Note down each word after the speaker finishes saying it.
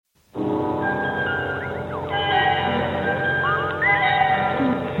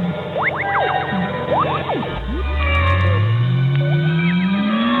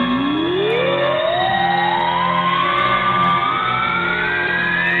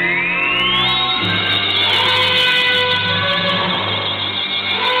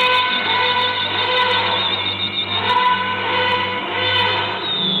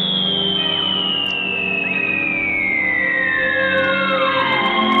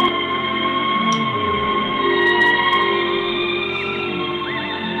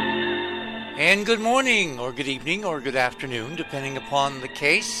And good morning, or good evening, or good afternoon, depending upon the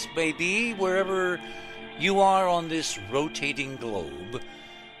case, maybe wherever you are on this rotating globe.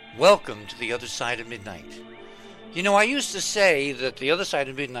 Welcome to the other side of midnight. You know, I used to say that the other side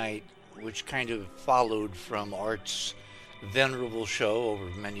of midnight, which kind of followed from Art's venerable show over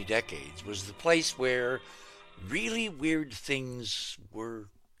many decades, was the place where really weird things were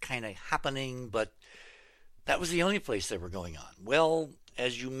kind of happening, but that was the only place they were going on. Well,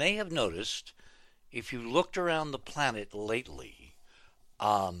 as you may have noticed, if you looked around the planet lately,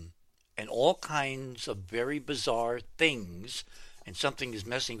 and all kinds of very bizarre things, and something is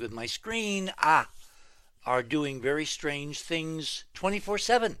messing with my screen, are doing very strange things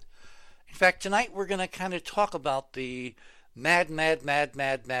 24/7. In fact, tonight we're going to kind of talk about the mad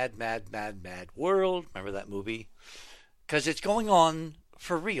world. Remember that movie? Because it's going on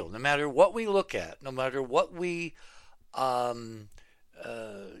for real. No matter what we look at, no matter what we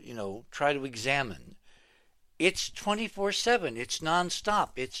try to examine, it's 24/7. It's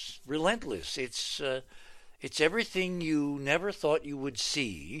nonstop. It's relentless. It's everything you never thought you would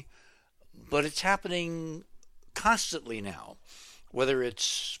see, but it's happening constantly now. Whether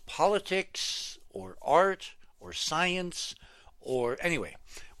it's politics or art or science or anyway,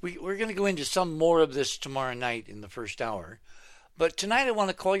 we're going to go into some more of this tomorrow night in the first hour. But tonight I want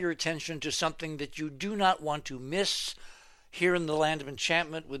to call your attention to something that you do not want to miss. Here in the land of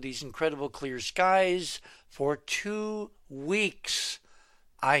enchantment with these incredible clear skies, for 2 weeks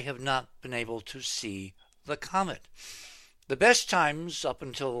I have not been able to see the comet. The best times up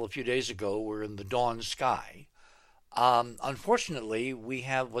until a few days ago were in the dawn sky. Unfortunately, we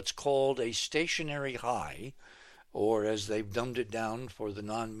have what's called a stationary high, or as they've dumbed it down for the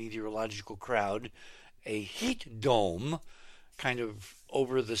non-meteorological crowd, a heat dome kind of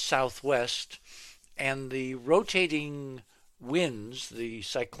over the southwest, and the rotating winds, the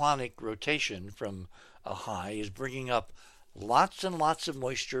cyclonic rotation from a high, is bringing up lots and lots of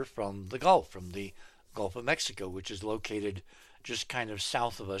moisture from the Gulf of Mexico, which is located just kind of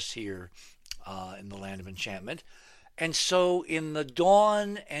south of us here in the land of enchantment. And so in the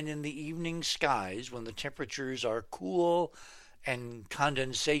dawn and in the evening skies, when the temperatures are cool and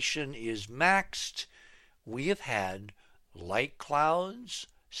condensation is maxed, we have had light clouds,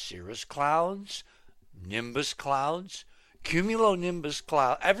 cirrus clouds, nimbus clouds, cumulonimbus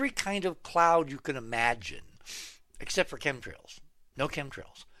cloud, every kind of cloud you can imagine, except for chemtrails. No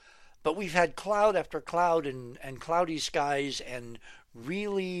chemtrails. But we've had cloud after cloud and cloudy skies and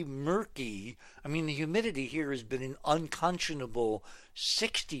really murky. I mean, the humidity here has been an unconscionable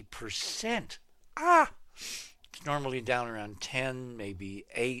 60%. It's normally down around 10, maybe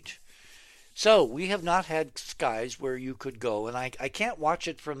 8. So we have not had skies where you could go, and I can't watch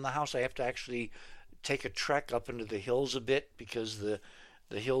it from the house. I have to actually take a trek up into the hills a bit, because the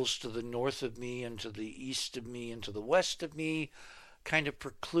hills to the north of me and to the east of me and to the west of me kind of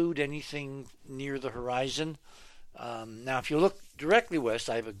preclude anything near the horizon. Now, if you look directly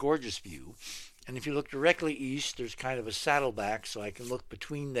west, I have a gorgeous view. And if you look directly east, there's kind of a saddleback, so I can look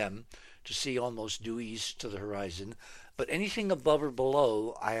between them to see almost due east to the horizon. But anything above or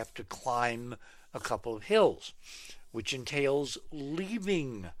below, I have to climb a couple of hills, which entails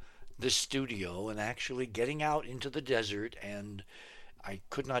leaving the studio and actually getting out into the desert. And I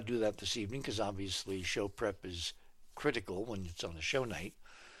could not do that this evening because obviously show prep is critical when it's on a show night.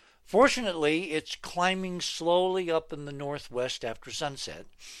 Fortunately, it's climbing slowly up in the northwest after sunset,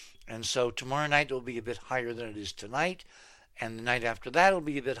 and so tomorrow night will be a bit higher than it is tonight, and the night after that will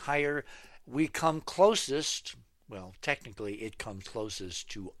be a bit higher. We come closest, well, technically it comes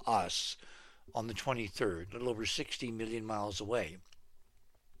closest to us on the 23rd, a little over 60 million miles away.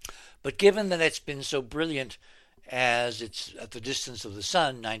 But given that it's been so brilliant, as it's at the distance of the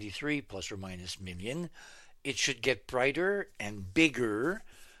sun, 93 plus or minus million, it should get brighter and bigger.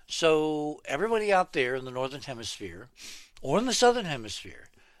 So everybody out there in the northern hemisphere or in the southern hemisphere,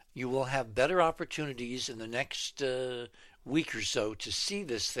 you will have better opportunities in the next week or so to see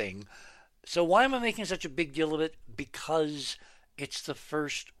this thing. So why am I making such a big deal of it? Because it's the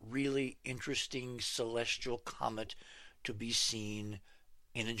first really interesting celestial comet to be seen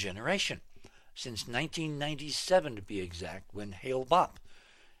in a generation, since 1997 to be exact, when Hale-Bopp,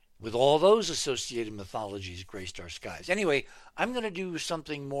 with all those associated mythologies, graced our skies. Anyway, I'm going to do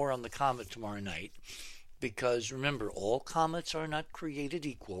something more on the comet tomorrow night, because remember, all comets are not created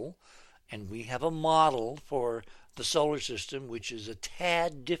equal, and we have a model for the solar system which is a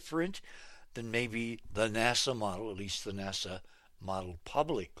tad different than maybe the NASA model, at least the NASA model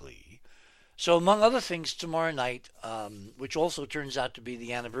publicly. So among other things, tomorrow night, which also turns out to be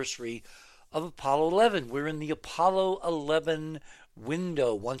the anniversary of Apollo 11. We're in the Apollo 11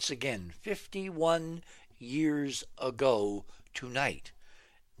 window once again, 51 years ago tonight.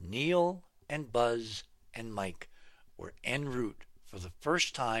 Neil and Buzz and Mike were en route for the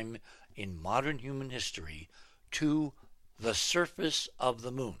first time in modern human history to the surface of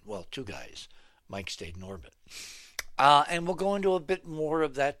the moon. Well, two guys. Mike stayed in orbit. And we'll go into a bit more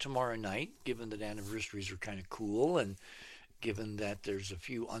of that tomorrow night, given that anniversaries are kind of cool, and given that there's a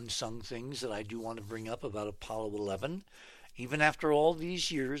few unsung things that I do want to bring up about Apollo 11. Even after all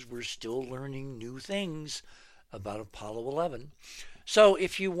these years, we're still learning new things about Apollo 11. So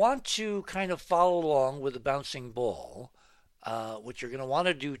if you want to kind of follow along with the bouncing ball, what you're going to want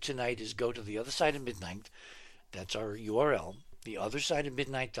to do tonight is go to The Other Side of Midnight. That's our URL,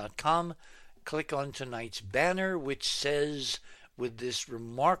 theothersideofmidnight.com. Click on tonight's banner, which says, with this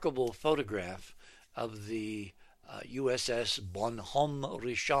remarkable photograph of the USS Bonhomme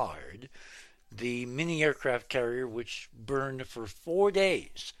Richard, the mini aircraft carrier which burned for 4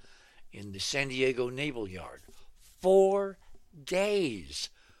 days in the San Diego Naval Yard. 4 days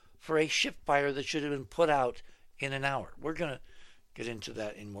for a ship fire that should have been put out in an hour. We're going to get into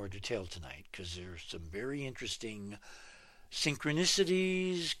that in more detail tonight because there's some very interesting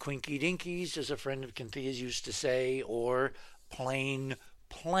synchronicities, quinky dinkies, as a friend of Cynthia's used to say, or plain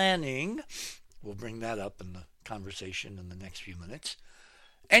planning. We'll bring that up in the conversation in the next few minutes.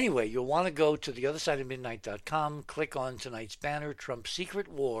 Anyway, you'll want to go to theothersideofmidnight.com, click on tonight's banner, Trump's Secret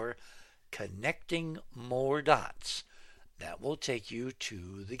War, Connecting More Dots. That will take you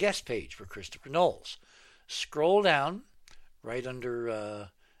to the guest page for Christopher Knowles. Scroll down right under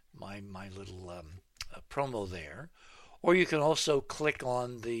my little promo there. Or you can also click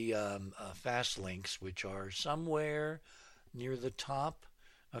on the fast links, which are somewhere near the top.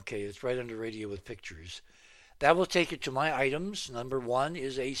 Okay, it's right under Radio with Pictures. That will take you to my items. Number one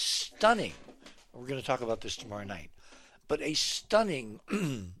is a stunning, we're going to talk about this tomorrow night, but a stunning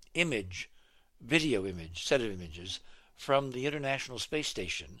video image, set of images from the International Space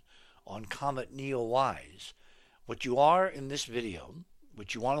Station on Comet Neowise. What you are in this video,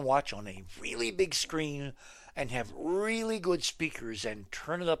 which you want to watch on a really big screen and have really good speakers and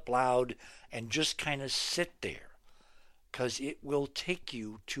turn it up loud and just kind of sit there, because it will take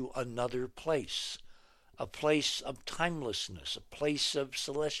you to another place, a place of timelessness, a place of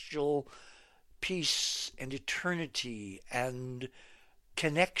celestial peace and eternity and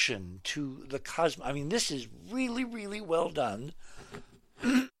connection to the cosmos. I mean, this is really, really well done.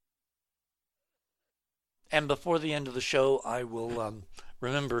 And before the end of the show, I will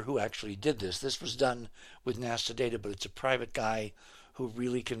remember who actually did this. This was done with NASA data, but it's a private guy who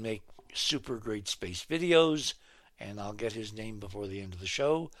really can make super great space videos, and I'll get his name before the end of the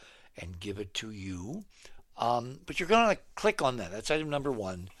show and give it to you. But you're going to click on that. That's item number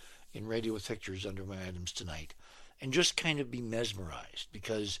one in Radio with Pictures under my items tonight, and just kind of be mesmerized,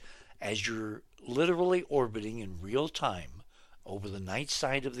 because as you're literally orbiting in real time over the night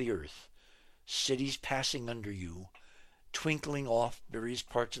side of the Earth, cities passing under you, twinkling off various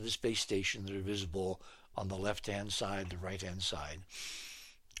parts of the space station that are visible on the left-hand side, the right-hand side.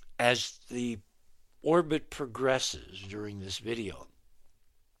 As the orbit progresses during this video,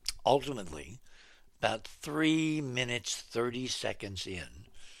 ultimately, about 3 minutes, 30 seconds in,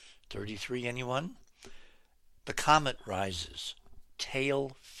 33 anyone? The comet rises,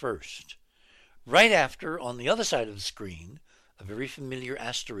 tail first. Right after, on the other side of the screen, a very familiar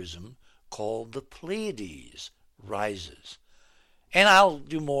asterism called the Pleiades rises. And I'll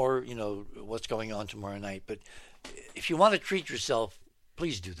do more, what's going on tomorrow night. But if you want to treat yourself,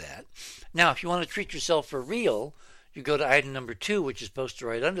 please do that. Now, if you want to treat yourself for real, you go to item number 2, which is posted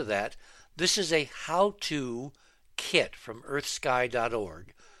right under that. This is a how-to kit from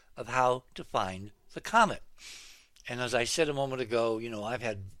earthsky.org of how to find the comet. And as I said a moment ago, I've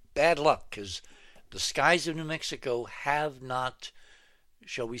had bad luck because the skies of New Mexico have not,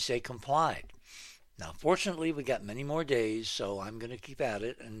 shall we say, complied. Now, fortunately, we got many more days, so I'm going to keep at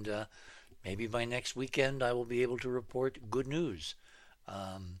it, and maybe by next weekend I will be able to report good news.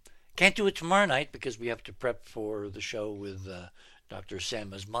 Can't do it tomorrow night because we have to prep for the show with Dr.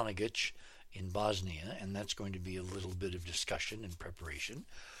 Sam Osmanagic in Bosnia, and that's going to be a little bit of discussion and preparation.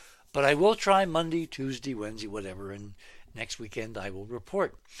 But I will try Monday, Tuesday, Wednesday, whatever, and next weekend I will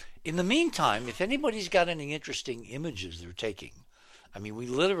report. In the meantime, if anybody's got any interesting images they're taking, I mean, we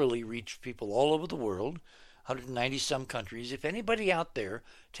literally reach people all over the world, 190 some countries. If anybody out there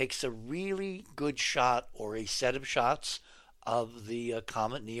takes a really good shot or a set of shots of the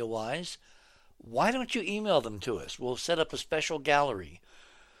comet Neowise, why don't you email them to us? We'll set up a special gallery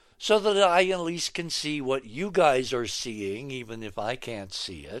so that I at least can see what you guys are seeing, even if I can't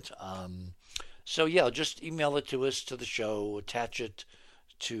see it. So yeah, just email it to us to the show, attach it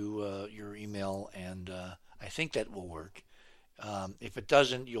to your email, and I think that will work. If it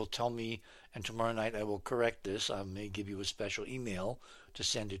doesn't, you'll tell me, and tomorrow night I will correct this. I may give you a special email to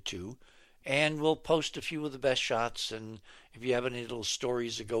send it to, and we'll post a few of the best shots. And if you have any little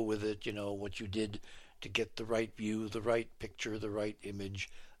stories to go with it, what you did to get the right view, the right picture, the right image,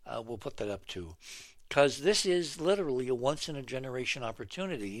 we'll put that up too. Because this is literally a once in a generation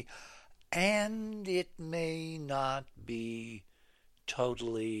opportunity, and it may not be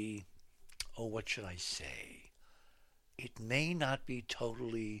totally, oh, what should I say? It may not be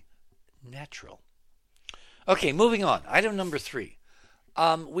totally natural. Okay, moving on. Item number 3.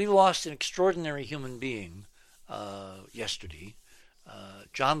 We lost an extraordinary human being yesterday,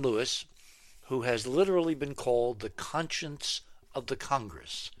 John Lewis, who has literally been called the conscience of the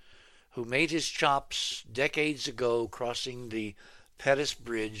Congress, who made his chops decades ago crossing the Pettus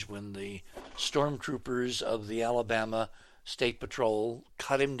Bridge when the stormtroopers of the Alabama State Patrol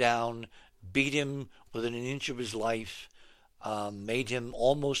cut him down, beat him within an inch of his life, made him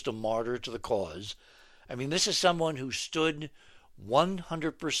almost a martyr to the cause. I mean, this is someone who stood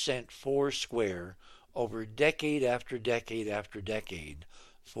 100% four square over decade after decade after decade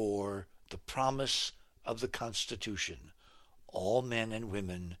for the promise of the Constitution. All men and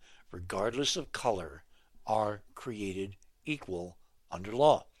women, regardless of color, are created equal under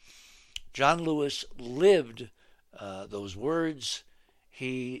law. John Lewis lived those words.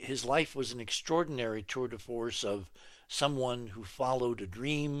 His life was an extraordinary tour de force of someone who followed a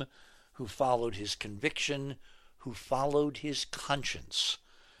dream, who followed his conviction, who followed his conscience.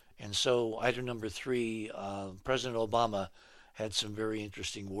 And so, item number 3, President Obama had some very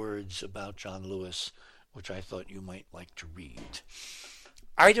interesting words about John Lewis, which I thought you might like to read.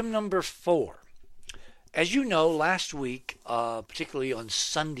 Item number 4. As you know, last week, particularly on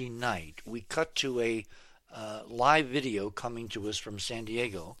Sunday night, we cut to a live video coming to us from San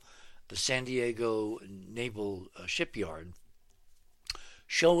Diego, the San Diego Naval Shipyard,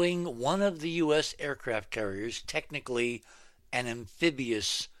 showing one of the U.S. aircraft carriers, technically an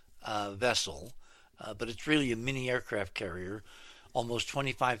amphibious vessel, but it's really a mini aircraft carrier, almost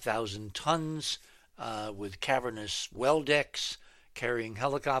 25,000 tons, with cavernous well decks, carrying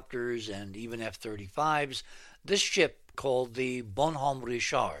helicopters and even F-35s. This ship, called the Bonhomme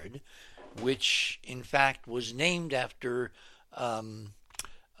Richard, which in fact was named after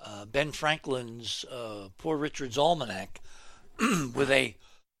Ben Franklin's Poor Richard's Almanac, with a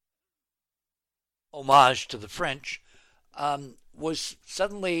homage to the French, was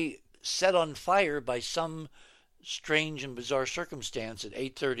suddenly set on fire by some strange and bizarre circumstance at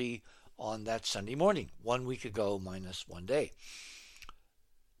 8:30 on that Sunday morning, 1 week ago minus 1 day.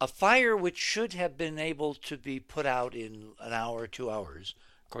 A fire which should have been able to be put out in an hour, 2 hours,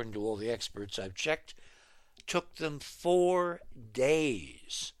 according to all the experts I've checked, took them 4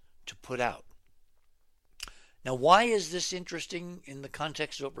 days to put out. Now, why is this interesting in the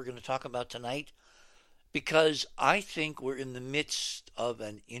context of what we're going to talk about tonight? Because I think we're in the midst of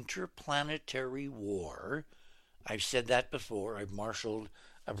an interplanetary war. I've said that before. I've marshaled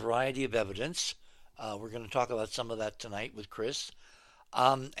a variety of evidence. We're going to talk about some of that tonight with Chris.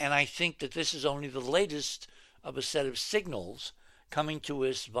 And I think that this is only the latest of a set of signals coming to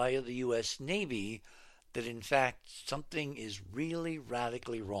us via the U.S. Navy that, in fact, something is really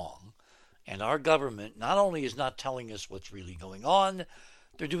radically wrong. And our government not only is not telling us what's really going on,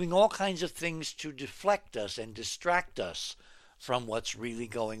 they're doing all kinds of things to deflect us and distract us from what's really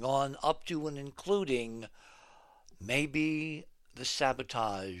going on, up to and including maybe the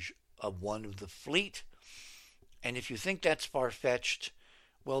sabotage of one of the fleet. And if you think that's far-fetched,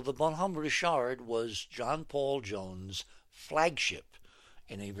 well, the Bonhomme Richard was John Paul Jones' flagship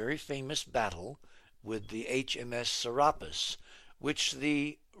in a very famous battle with the HMS Serapis, which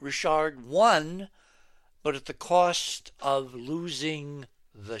the Richard won, but at the cost of losing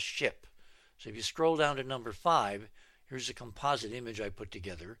the ship. So if you scroll down to number 5, here's a composite image I put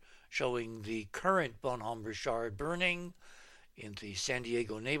together showing the current Bonhomme Richard burning in the San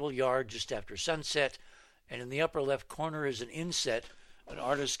Diego Naval Yard just after sunset. And in the upper left corner is an inset, an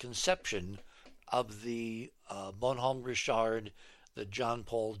artist's conception of the Bonhomme Richard that John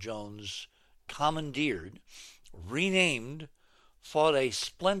Paul Jones commandeered, renamed, fought a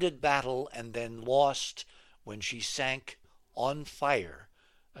splendid battle, and then lost when she sank on fire,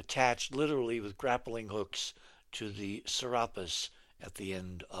 attached literally with grappling hooks to the Serapis at the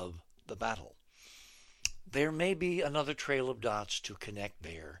end of the battle. There may be another trail of dots to connect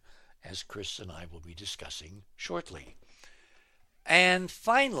there, as Chris and I will be discussing shortly. And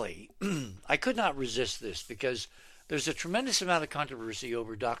finally, I could not resist this because there's a tremendous amount of controversy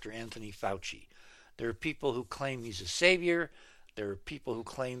over Dr. Anthony Fauci. There are people who claim he's a savior. There are people who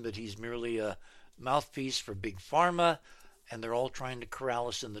claim that he's merely a mouthpiece for big pharma, and they're all trying to corral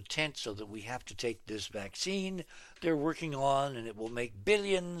us in the tent so that we have to take this vaccine they're working on, and it will make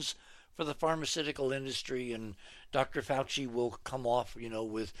billions for the pharmaceutical industry, and Dr. Fauci will come off,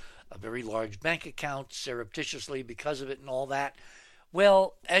 with a very large bank account surreptitiously because of it and all that.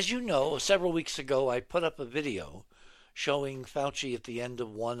 Well, as you know, several weeks ago I put up a video showing Fauci at the end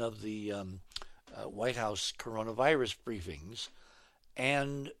of one of the White House coronavirus briefings,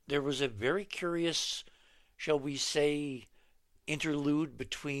 and there was a very curious, shall we say, interlude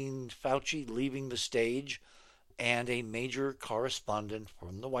between Fauci leaving the stage and a major correspondent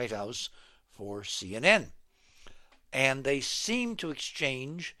from the White House for CNN. And they seemed to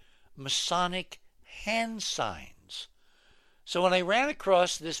exchange Masonic hand signs. So when I ran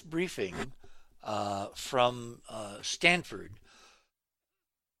across this briefing from Stanford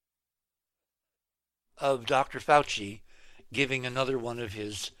of Dr. Fauci giving another one of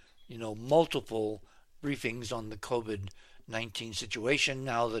his, multiple briefings on the COVID-19 situation,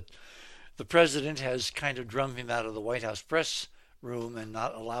 now that the president has kind of drummed him out of the White House press room and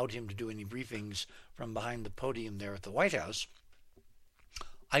not allowed him to do any briefings from behind the podium there at the White House,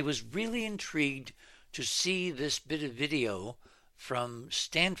 I was really intrigued to see this bit of video from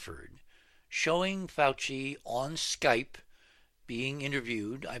Stanford showing Fauci on Skype being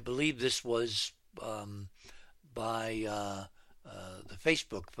interviewed. I believe this was by the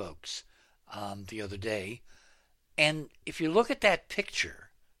Facebook folks the other day. And if you look at that picture,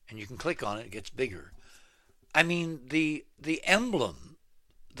 and you can click on it, it gets bigger. I mean, the emblem,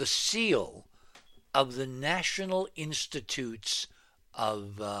 the seal of the National Institutes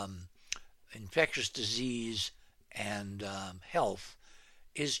of Infectious Disease and Health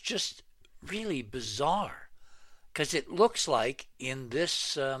is just really bizarre, because it looks like in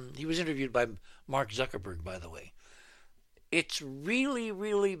this, he was interviewed by Mark Zuckerberg, by the way. It's really,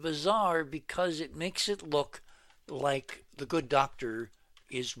 really bizarre because it makes it look like the good doctor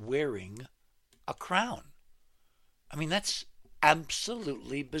is wearing a crown. I mean, that's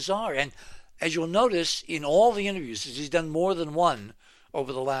absolutely bizarre. And as you'll notice in all the interviews, he's done more than one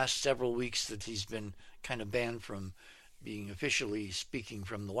over the last several weeks that he's been kind of banned from being officially speaking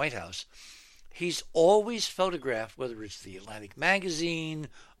from the White House, he's always photographed, whether it's the Atlantic Magazine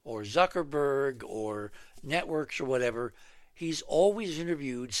or Zuckerberg or networks or whatever, he's always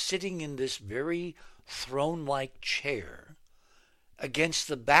interviewed sitting in this very throne-like chair against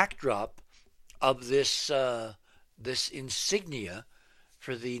the backdrop of this this insignia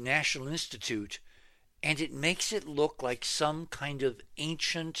for the National Institute, and it makes it look like some kind of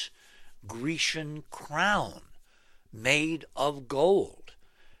ancient Grecian crown made of gold.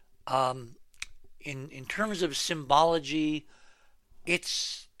 In terms of symbology,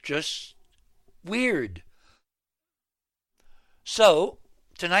 it's just weird. So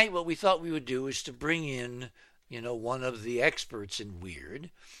tonight what we thought we would do is to bring in, one of the experts in weird,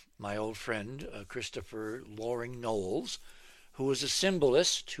 my old friend Christopher Loring Knowles, who is a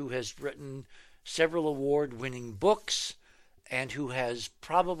symbolist who has written several award-winning books and who has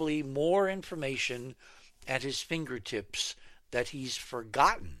probably more information at his fingertips that he's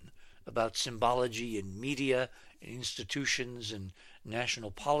forgotten about symbology in media and institutions and national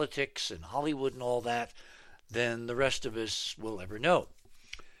politics and Hollywood and all that than the rest of us will ever know.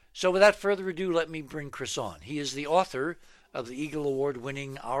 So without further ado, let me bring Chris on. He is the author of the Eagle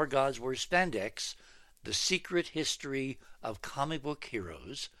Award-winning Our Gods Wear Spandex, The Secret History of Comic Book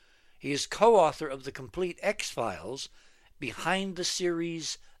Heroes. He is co-author of The Complete X-Files, Behind the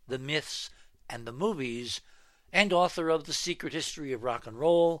Series, the Myths, and the Movies, and author of The Secret History of Rock and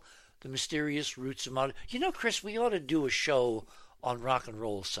Roll, The Mysterious Roots of Modern... Chris, we ought to do a show on rock and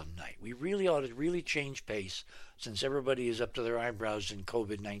roll some night. We really ought to change pace, since everybody is up to their eyebrows in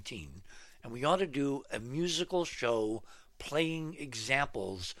COVID-19. And we ought to do a musical show playing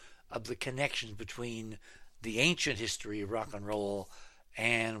examples of the connections between the ancient history of rock and roll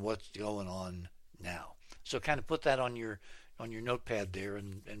and what's going on now. So kind of put that on your notepad there,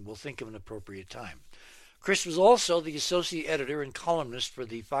 and we'll think of an appropriate time. Chris was also the associate editor and columnist for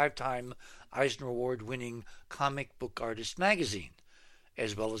the 5-time Eisner Award-winning Comic Book Artist magazine,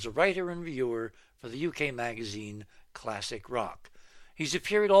 as well as a writer and reviewer for the UK magazine Classic Rock. He's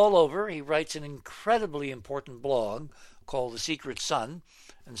appeared all over. He writes an incredibly important blog called The Secret Sun.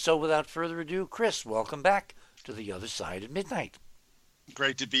 And so without further ado, Chris, welcome back to The Other Side of Midnight.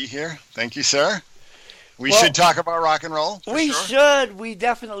 Great to be here. Thank you, sir. We should talk about rock and roll. We should. We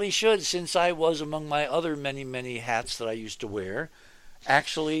definitely should, since I was among my other many, many hats that I used to wear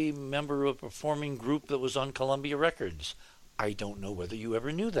actually member of a performing group that was on Columbia Records. I don't know whether you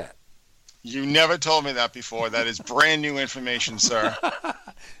ever knew that. You never told me that before. That is brand new information, sir.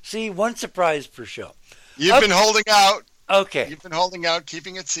 See, one surprise per show. You've been holding out. Okay. You've been holding out,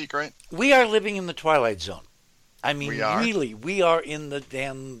 keeping it secret. We are living in the Twilight Zone. I mean, We are in the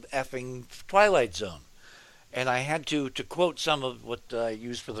damn effing Twilight Zone. And I had to quote some of what I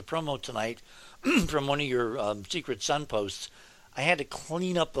used for the promo tonight from one of your Secret Sun posts. I had to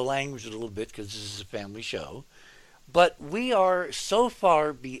clean up the language a little bit because this is a family show. But we are so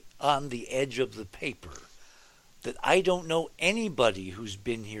far beyond the edge of the paper that I don't know anybody who's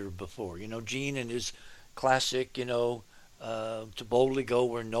been here before. You know, Gene and his classic, to boldly go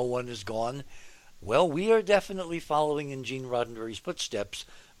where no one has gone. Well, we are definitely following in Gene Roddenberry's footsteps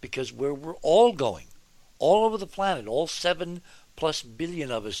because where we're all going, all over the planet, all 7+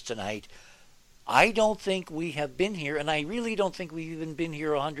 billion of us tonight, I don't think we have been here, and I really don't think we've even been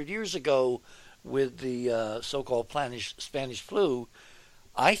here 100 years ago with the so-called Spanish flu.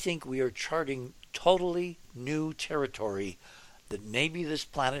 I think we are charting totally new territory that maybe this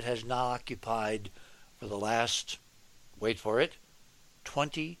planet has not occupied for the last, wait for it,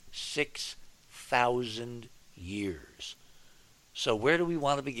 26,000 years. So where do we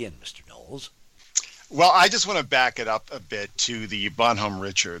want to begin, Mr. Knowles? Well, I just want to back it up a bit to the Bonhomme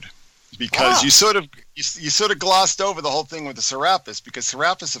Richard, because you sort of glossed over the whole thing with the Serapis, because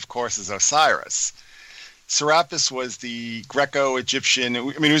Serapis, of course, is Osiris. Serapis was the Greco-Egyptian. I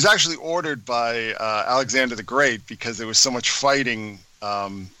mean, it was actually ordered by Alexander the Great because there was so much fighting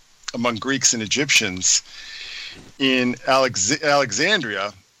among Greeks and Egyptians in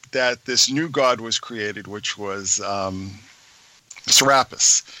Alexandria that this new god was created, which was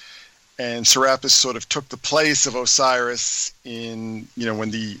Serapis. And Serapis sort of took the place of Osiris in, when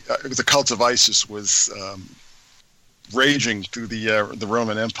the cult of Isis was raging through the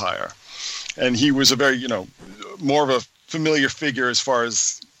Roman Empire. And he was a very, more of a familiar figure as far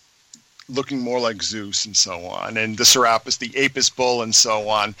as looking more like Zeus and so on. And the Serapis, the Apis bull and so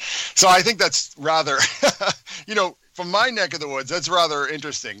on. So I think that's rather, from my neck of the woods, that's rather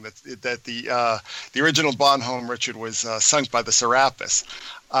interesting that the original Bonhomme Richard was sunk by the Serapis.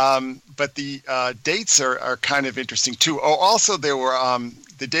 But the dates are kind of interesting too. Oh, also there were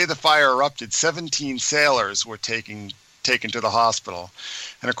the day the fire erupted, 17 sailors were taken to the hospital,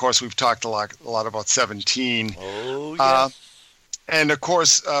 and of course we've talked a lot about 17. Oh yes. And of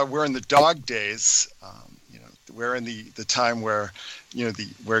course we're in the dog days. We're in the time where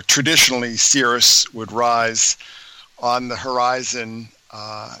where traditionally Sirius would rise on the horizon,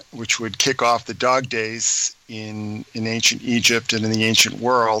 which would kick off the dog days in ancient Egypt and in the ancient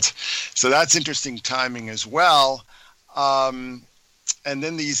world. So that's interesting timing as well. And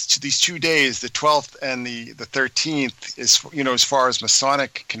then these 2 days, the 12th and the 13th, is as far as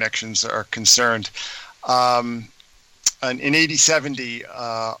Masonic connections are concerned. And in AD 70,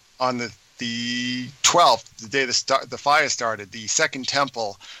 on the 12th, the day the fire started, the Second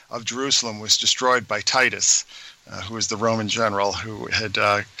Temple of Jerusalem was destroyed by Titus, who was the Roman general who had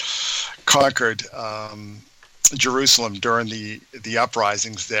conquered Jerusalem during the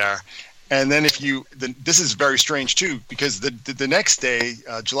uprisings there. And then this is very strange too, because the next day,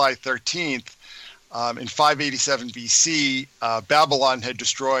 July 13th, in 587 BC, Babylon had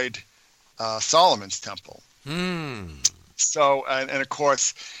destroyed Solomon's temple. So, and of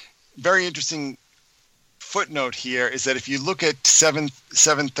course, very interesting footnote here is that if you look at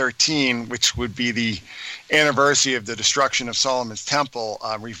 713, which would be the anniversary of the destruction of Solomon's temple,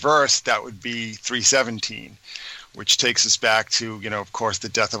 reversed, that would be 317. Which takes us back to, of course, the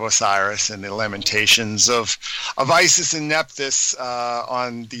death of Osiris and the lamentations of Isis and Nephthys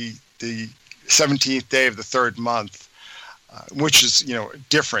on the 17th day of the third month, which is,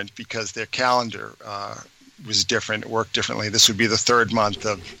 different because their calendar was different, it worked differently. This would be the third month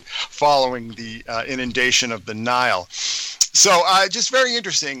of following the inundation of the Nile. So just very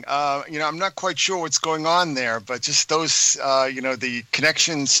interesting. I'm not quite sure what's going on there, but just those, the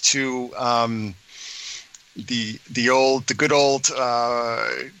connections to the good old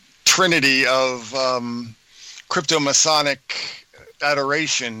trinity of crypto-Masonic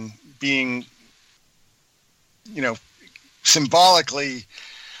adoration being, symbolically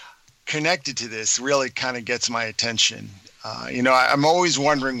connected to this really kind of gets my attention. I'm always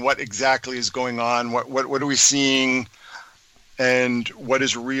wondering what exactly is going on, what are we seeing, and what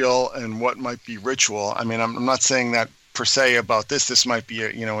is real and what might be ritual. I mean, I'm not saying that per se about this. This might be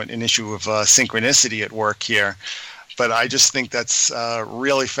an issue of synchronicity at work here, but I just think that's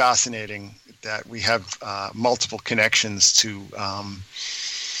really fascinating that we have multiple connections to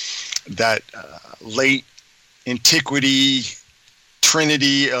that late antiquity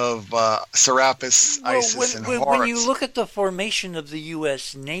trinity of Serapis, Well, Isis, and when you Horus. look at the formation of the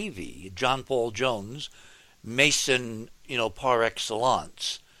U.S. Navy, John Paul Jones, Mason, par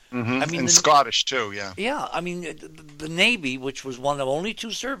excellence. I mean, And Scottish too, yeah. yeah, I mean, the Navy, which was one of only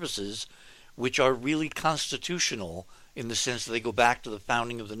two services which are really constitutional in the sense that they go back to the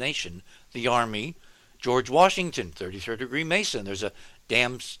founding of the nation, the Army, George Washington, 33rd degree Mason. There's a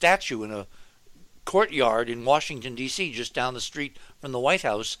damn statue in a courtyard in Washington, D.C., just down the street from the White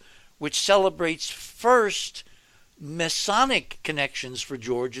House, which celebrates first Masonic connections for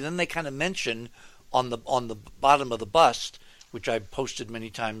George, and then they kind of mention on the bottom of the bust, which I've posted many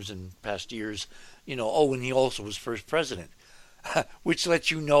times in past years, and he also was first president, which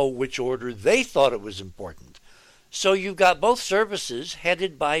lets you know which order they thought it was important. So you've got both services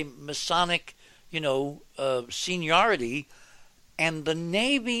headed by Masonic, seniority, and the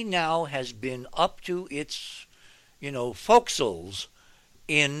Navy now has been up to its, forecastles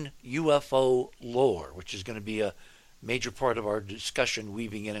in UFO lore, which is going to be a major part of our discussion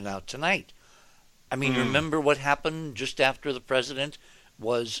weaving in and out tonight. I mean, remember what happened just after the president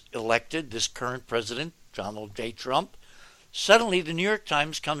was elected, this current president, Donald J. Trump? Suddenly, the New York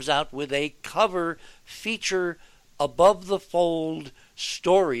Times comes out with a cover feature above the fold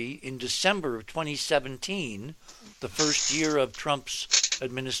story in December of 2017, the first year of Trump's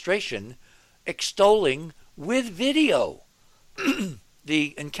administration, extolling with video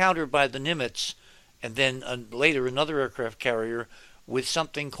the encounter by the Nimitz and then later another aircraft carrier with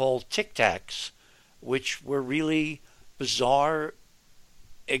something called Tic Tacs, which were really bizarre,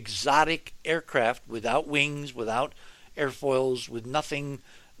 exotic aircraft without wings, without airfoils, with nothing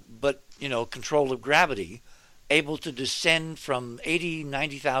but, control of gravity, able to descend from 80,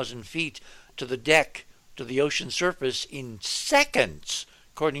 90,000 feet to the deck, to the ocean surface in seconds,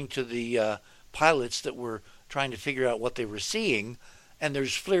 according to the pilots that were trying to figure out what they were seeing. And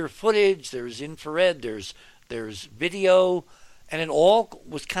there's FLIR footage, there's infrared, there's video, and it all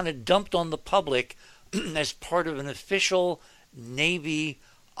was kind of dumped on the public as part of an official Navy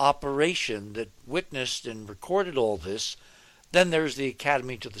operation that witnessed and recorded all this. Then there's the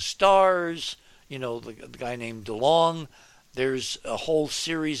Academy to the Stars, the guy named DeLong. There's a whole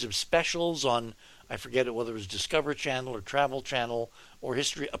series of specials on, I forget whether it was Discovery Channel or Travel Channel or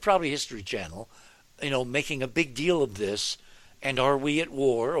probably History Channel, making a big deal of this. And are we at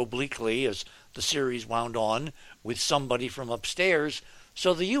war, obliquely, as the series wound on, with somebody from upstairs?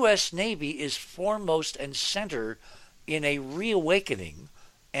 So the U.S. Navy is foremost and center in a reawakening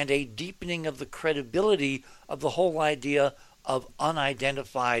and a deepening of the credibility of the whole idea of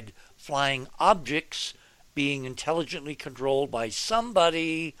unidentified flying objects being intelligently controlled by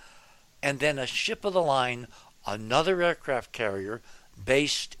somebody, and then a ship of the line, another aircraft carrier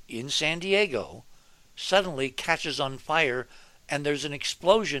based in San Diego, suddenly catches on fire, and there's an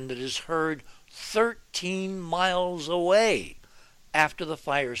explosion that is heard 13 miles away after the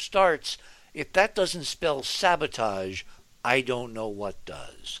fire starts. If that doesn't spell sabotage, I don't know what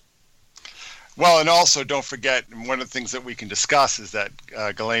does. Well, and also don't forget, one of the things that we can discuss is that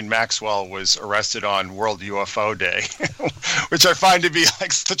Ghislaine Maxwell was arrested on World UFO Day, which I find to be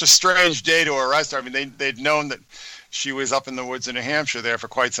like such a strange day to arrest her. I mean, they'd known that she was up in the woods in New Hampshire there for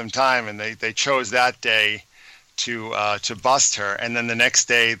quite some time, and they chose that day to bust her. And then the next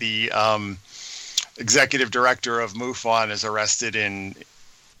day, the executive director of MUFON is arrested in,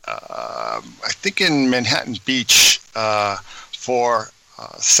 I think in Manhattan Beach for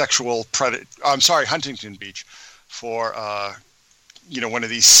Huntington Beach for, one of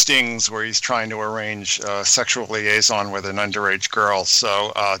these stings where he's trying to arrange a sexual liaison with an underage girl.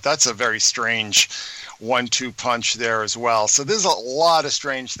 So that's a very strange 1-2 punch there as well. So there's a lot of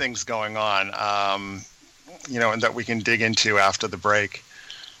strange things going on, and that we can dig into after the break.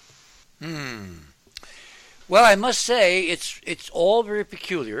 Well, I must say it's all very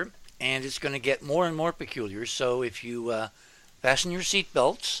peculiar, and it's going to get more and more peculiar. So if you fasten your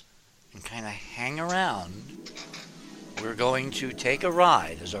seatbelts and kind of hang around, we're going to take a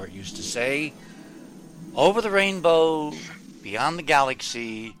ride, as Art used to say, over the rainbow, beyond the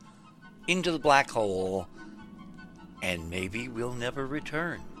galaxy, into the black hole, and maybe we'll never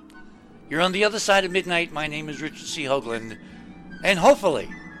return. You're on the other side of midnight. My name is Richard C. Hoagland, and hopefully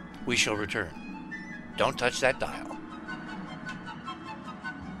we shall return. Don't touch that dial.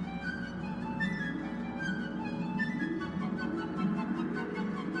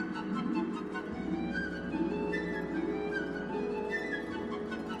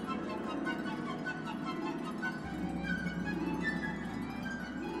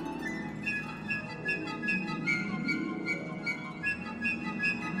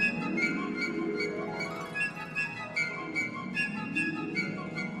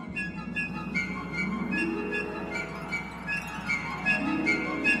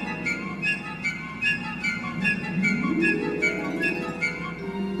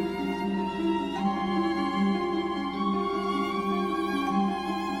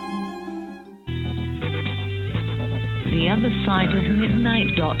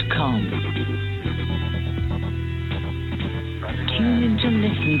 theothersideofmidnight.com. Tune in to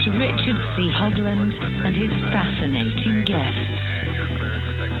listen to Richard C. Hogland and his fascinating guests.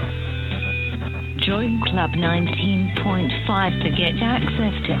 Join Club 19.5 to get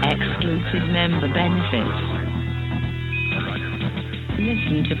access to exclusive member benefits.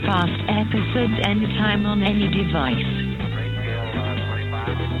 Listen to past episodes anytime on any device.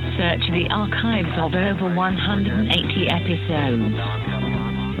 Search the archives of over 180 episodes.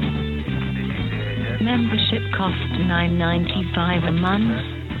 Membership costs $9.95 a month,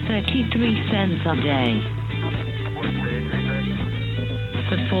 33 cents a day.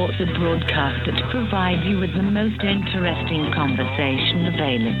 Support the broadcast that provides you with the most interesting conversation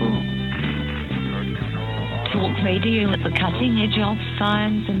available. Talk radio at the cutting edge of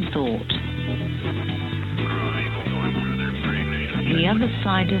science and thought.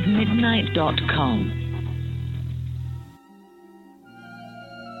 theothersideofmidnight.com.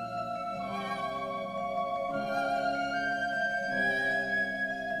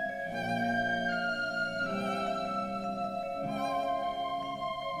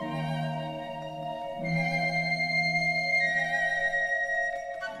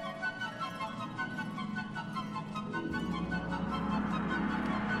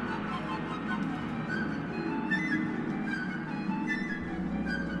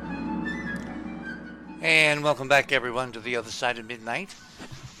 And welcome back, everyone, to The Other Side of Midnight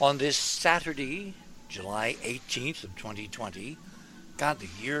on this Saturday, July 18th of 2020. God, the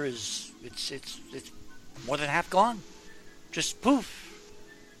year is, it's more than half gone. Just poof.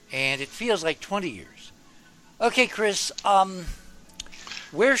 And it feels like 20 years. Okay, Chris,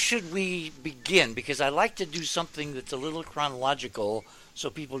 where should we begin? Because I like to do something that's a little chronological so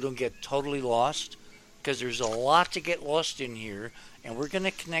people don't get totally lost, because there's a lot to get lost in here. And we're going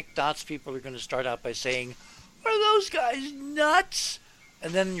to connect dots. People are going to start out by saying, are those guys nuts?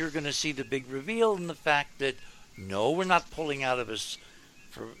 And then you're going to see the big reveal and the fact that, no, we're not pulling this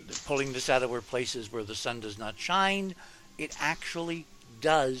out of our places where the sun does not shine. It actually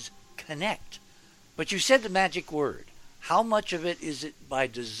does connect. But you said the magic word. How much of it is it by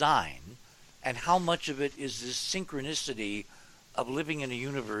design? And how much of it is this synchronicity of living in a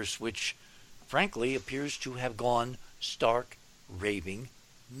universe which, frankly, appears to have gone stark raving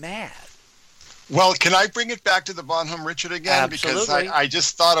mad? Well, can I bring it back to the Bonhomme Richard again? Absolutely. Because I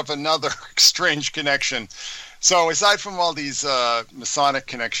just thought of another strange connection. So aside from all these Masonic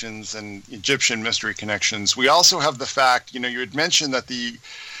connections and Egyptian mystery connections, we also have the fact, you had mentioned that the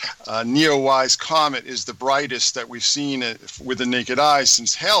Neowise comet is the brightest that we've seen with the naked eye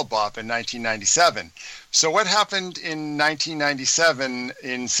since Hale-Bopp in 1997. So what happened in 1997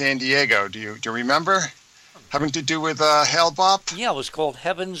 in San Diego? Do you remember? Having to do with Hale-Bopp? Yeah, it was called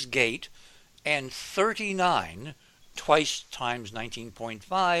Heaven's Gate, and 39, twice times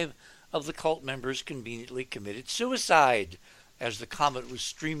 19.5, of the cult members conveniently committed suicide as the comet was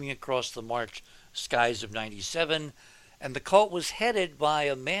streaming across the March skies of 97, and the cult was headed by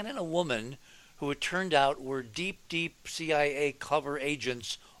a man and a woman who it turned out were deep, deep CIA cover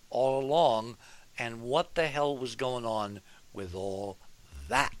agents all along. And what the hell was going on with all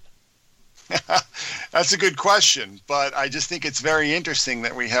that? That's a good question, but I just think it's very interesting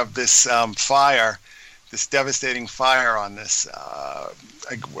that we have this fire, this devastating fire on this. I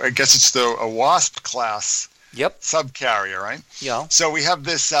guess it's a WASP class subcarrier, right? Yeah. So we have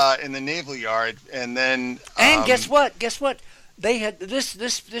this in the Naval Yard, and then and guess what? They had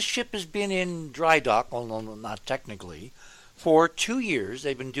this ship has been in dry dock, although not technically, for 2 years.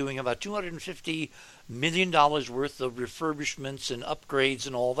 They've been doing about $250 million worth of refurbishments and upgrades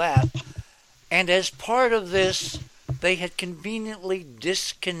and all that. And as part of this, they had conveniently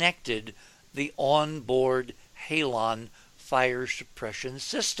disconnected the onboard Halon fire suppression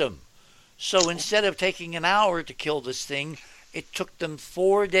system. So instead of taking an hour to kill this thing, it took them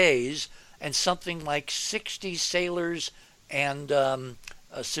 4 days, and something like 60 sailors and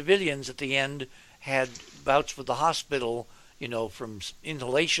civilians at the end had bouts with the hospital, from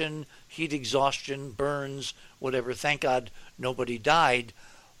inhalation, heat exhaustion, burns, whatever. Thank God nobody died.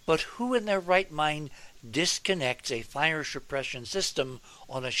 But who in their right mind disconnects a fire suppression system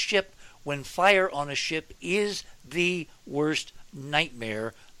on a ship when fire on a ship is the worst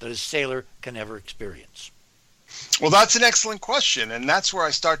nightmare that a sailor can ever experience? Well, that's an excellent question, and that's where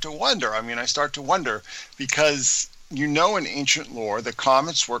I start to wonder. I start to wonder because in ancient lore, the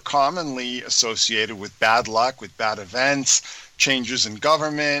comets were commonly associated with bad luck, with bad events, changes in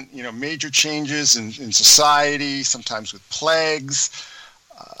government, major changes in society, sometimes with plagues.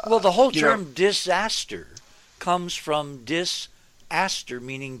 Well, the whole term disaster comes from dis aster,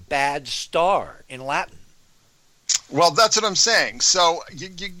 meaning bad star in Latin. Well, that's what I'm saying. So you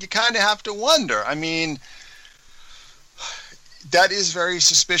kind of have to wonder. I mean, that is very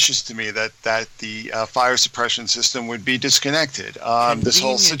suspicious to me that the fire suppression system would be disconnected.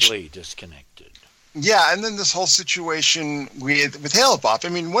 Conveniently disconnected. Yeah, and then this whole situation with Hale-Bopp. I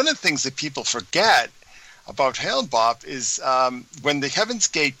mean, one of the things that people forget about Hale-Bopp is when the Heaven's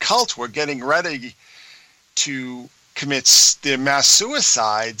Gate cult were getting ready to commit their mass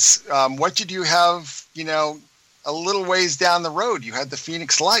suicides, what did you have, a little ways down the road? You had the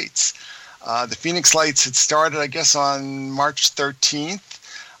Phoenix Lights. The Phoenix Lights had started, I guess, on March 13th.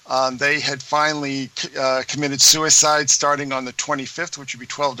 They had finally committed suicide starting on the 25th, which would be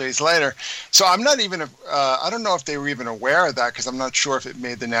 12 days later. So I'm not even, I don't know if they were even aware of that, because I'm not sure if it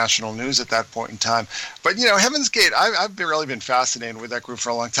made the national news at that point in time. But, Heaven's Gate, I've really been fascinated with that group for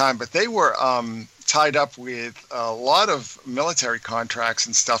a long time, but they were tied up with a lot of military contracts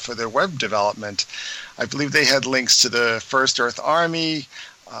and stuff for their web development. I believe they had links to the First Earth Army.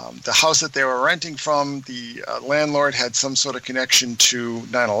 The house that they were renting from, the landlord had some sort of connection to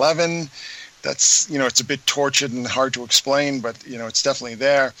 9/11. That's, it's a bit tortured and hard to explain, but, it's definitely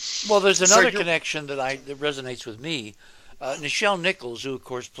there. Well, there's another connection that resonates with me. Nichelle Nichols, who, of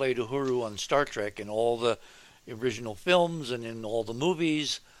course, played Uhuru on Star Trek in all the original films and in all the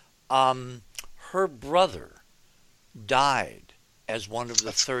movies, her brother died as one of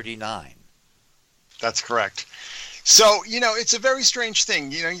the 39. That's correct. So, it's a very strange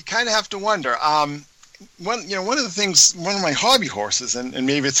thing. You kind of have to wonder. One of the things, one of my hobby horses, and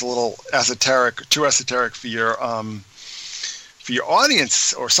maybe it's a little too esoteric for your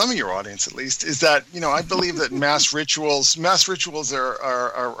audience, or some of your audience at least, is that, I believe that mass rituals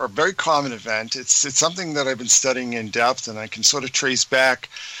are a very common event. It's something that I've been studying in depth, and I can sort of trace back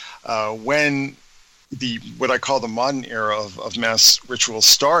when what I call the modern era of mass rituals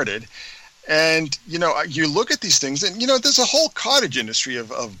started. And, you look at these things and, there's a whole cottage industry of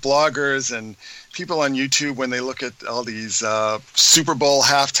bloggers and people on YouTube when they look at all these Super Bowl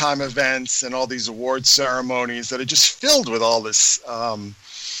halftime events and all these award ceremonies that are just filled with all this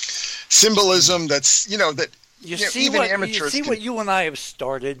symbolism that's, that even amateurs. You see what you and I have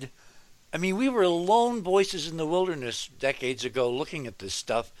started? I mean, we were lone voices in the wilderness decades ago looking at this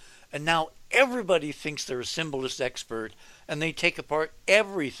stuff, and now everybody thinks they're a symbolist expert, and they take apart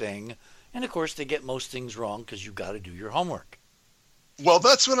everything. And, of course, they get most things wrong because you've got to do your homework. Well,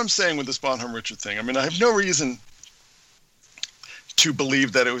 that's what I'm saying with this Bonhomme Richard thing. I mean, I have no reason to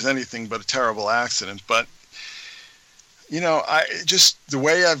believe that it was anything but a terrible accident. But, the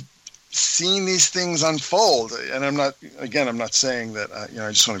way I've seen these things unfold, and I'm not saying that, I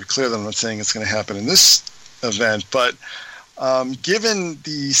just want to be clear that I'm not saying it's going to happen in this event. But given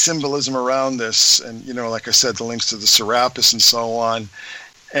the symbolism around this and, like I said, the links to the Serapis and so on,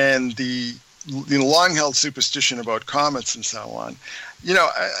 and the long-held superstition about comets and so on,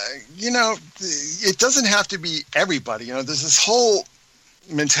 it doesn't have to be everybody. There's this whole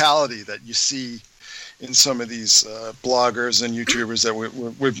mentality that you see in some of these bloggers and YouTubers that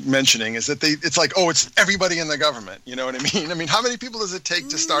we're mentioning, is that it's like, oh, it's everybody in the government. You know what I mean? I mean, how many people does it take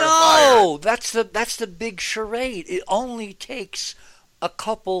to start a fire? No, that's the big charade. It only takes a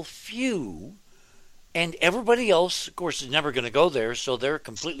couple few. And everybody else, of course, is never going to go there, so they're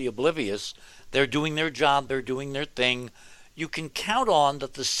completely oblivious. They're doing their job. They're doing their thing. You can count on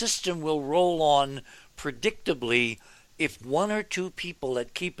that the system will roll on predictably if one or two people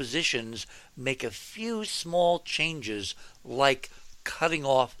at key positions make a few small changes, like cutting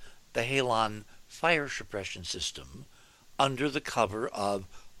off the halon fire suppression system under the cover of,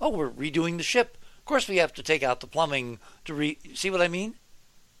 we're redoing the ship. Of course, we have to take out the plumbing to see what I mean?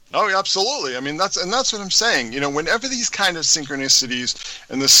 Oh, absolutely. I mean, that's what I'm saying. Whenever these kind of synchronicities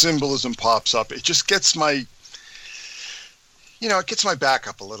and the symbolism pops up, it just gets my, it gets my back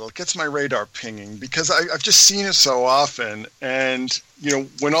up a little. It gets my radar pinging, because I've just seen it so often. And,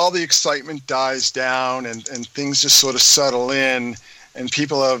 when all the excitement dies down and things just sort of settle in, and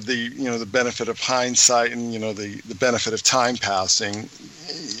people have the, the benefit of hindsight and, the benefit of time passing,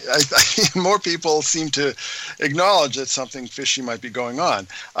 more people seem to acknowledge that something fishy might be going on.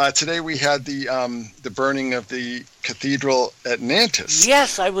 Today we had the burning of the cathedral at Nantes.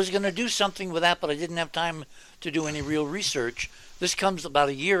 Yes, I was going to do something with that, but I didn't have time to do any real research. This comes about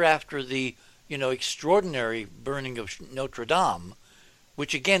a year after the, extraordinary burning of Notre Dame,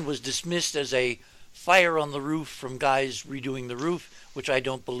 which again was dismissed as a fire on the roof from guys redoing the roof, which I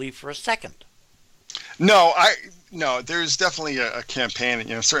don't believe for a second. No, there's definitely a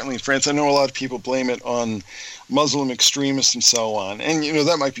campaign, certainly in France. I know a lot of people blame it on Muslim extremists and so on. And,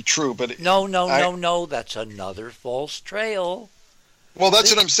 that might be true, but... No, that's another false trail. Well,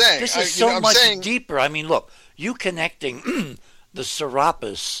 that's what I'm saying. This is so much deeper. I mean, look, you connecting the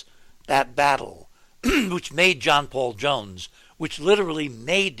Serapis, that battle, which made John Paul Jones, which literally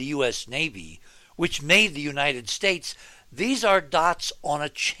made the U.S. Navy, which made the United States. These are dots on a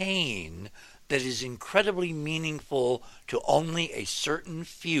chain that is incredibly meaningful to only a certain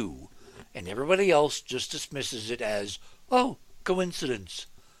few, and everybody else just dismisses it as, oh, coincidence.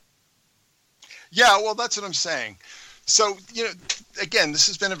 Yeah, well, that's what I'm saying. So, again, this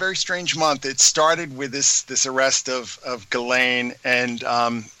has been a very strange month. It started with this arrest of Ghislaine, and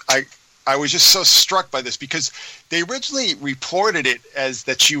I was just so struck by this because they originally reported it as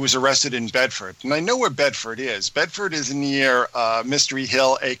that she was arrested in Bedford. And I know where Bedford is. Bedford is near Mystery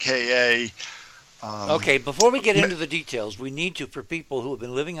Hill, a.k.a. Okay, before we get into the details, we need to, for people who have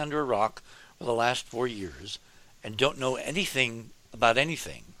been living under a rock for the last 4 years and don't know anything about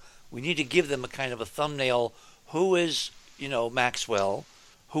anything, we need to give them a kind of a thumbnail. Who is, Maxwell?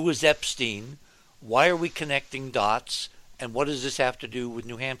 Who is Epstein? Why are we connecting dots? And what does this have to do with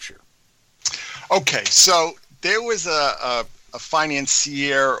New Hampshire? Okay, so there was a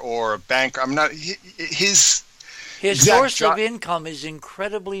financier or a banker. I'm not his source of income is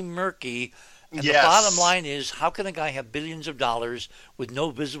incredibly murky. And yes. The bottom line is, how can a guy have billions of dollars with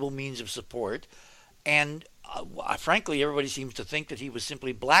no visible means of support? And frankly, everybody seems to think that he was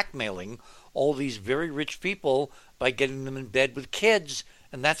simply blackmailing all these very rich people by getting them in bed with kids,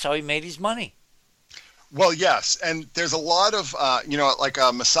 and that's how he made his money. Well, yes, and there's a lot of, like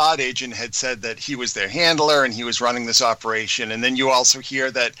a Mossad agent had said that he was their handler and he was running this operation. And then you also hear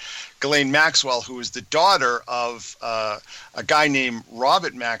that Ghislaine Maxwell, who is the daughter of a guy named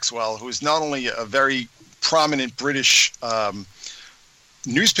Robert Maxwell, who is not only a very prominent British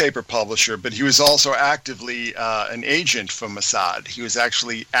newspaper publisher, but he was also actively an agent for Mossad. He was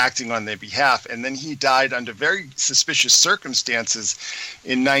actually acting on their behalf. And then he died under very suspicious circumstances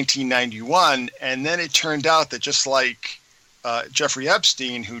in 1991. And then it turned out that just like Jeffrey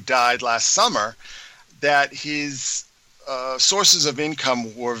Epstein, who died last summer, that his sources of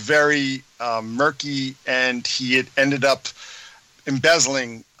income were very murky, and he had ended up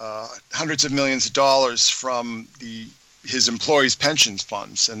embezzling hundreds of millions of dollars from his employees' pensions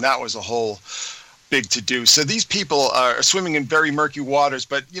funds, and that was a whole big to-do. So these people are swimming in very murky waters,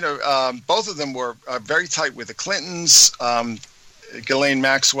 but both of them were very tight with the Clintons. Ghislaine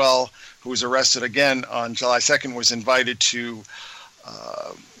Maxwell, who was arrested again on July 2nd, was invited to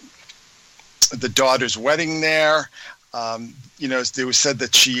the daughter's wedding there. It was said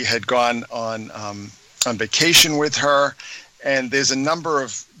that she had gone on vacation with her, and there's a number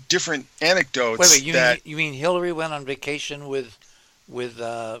of different anecdotes. Wait, you mean Hillary went on vacation with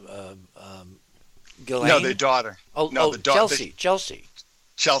Ghislaine? No, their daughter. Chelsea.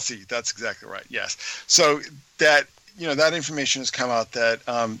 Chelsea, that's exactly right. Yes. So that that information has come out that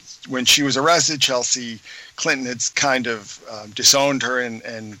when she was arrested, Chelsea Clinton had kind of disowned her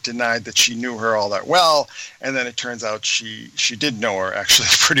and denied that she knew her all that well. And then it turns out she did know her actually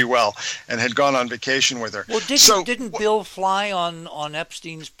pretty well and had gone on vacation with her. Well, didn't Bill fly on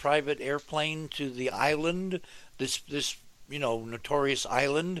Epstein's private airplane to the island, this notorious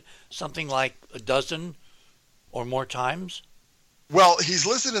island, something like a dozen or more times? Well, he's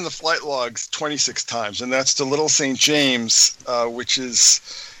listed in the flight logs 26 times, and that's to Little St. James, which is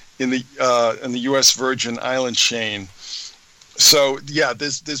in the U.S. Virgin Island chain. So, yeah,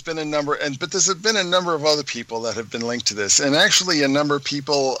 there's been a number, but there's been a number of other people that have been linked to this, and actually a number of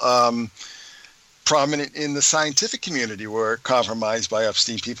people prominent in the scientific community were compromised by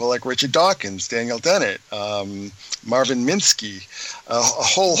Epstein. People like Richard Dawkins, Daniel Dennett, Marvin Minsky, a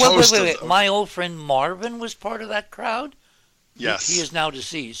whole host. Wait. My old friend Marvin was part of that crowd? Yes. He is now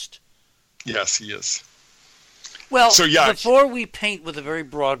deceased. Yes, he is. Well, so, yeah, before we paint with a very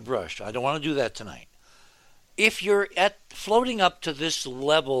broad brush, I don't want to do that tonight. If you're floating up to this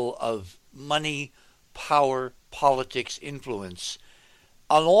level of money, power, politics, influence,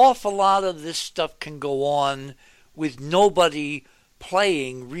 an awful lot of this stuff can go on with nobody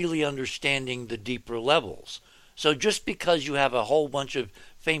playing, really understanding the deeper levels. So just because you have a whole bunch of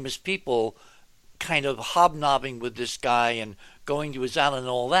famous people kind of hobnobbing with this guy and going to his island and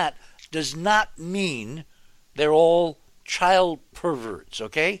all that does not mean they're all child perverts,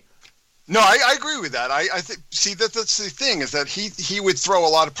 okay? No, I agree with that. I see that's the thing, is that he would throw a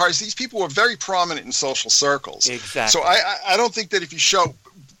lot of parties. These people were very prominent in social circles. Exactly. So I don't think that if you show,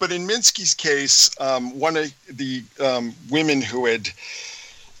 but in Minsky's case, one of the women who had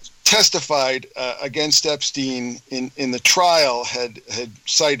testified against Epstein in the trial had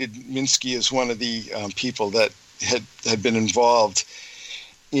cited Minsky as one of the people that had been involved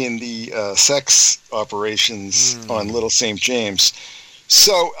in the sex operations on Little St. James.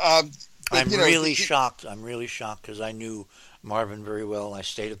 So I'm you know, really shocked. I'm really shocked because I knew Marvin very well. I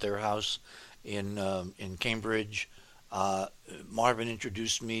stayed at their house in Cambridge. Uh, Marvin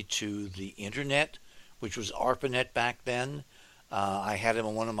introduced me to the internet, which was ARPANET back then. I had him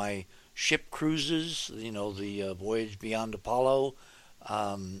on one of my ship cruises, the voyage beyond Apollo.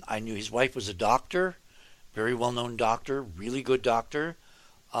 I knew his wife was a doctor, very well-known doctor, really good doctor.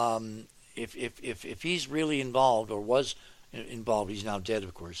 If he's really involved or was involved, he's now dead,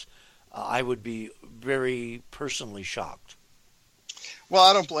 of course. I would be very personally shocked. Well,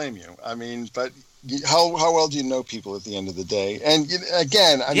 I don't blame you. I mean, but how well do you know people at the end of the day? And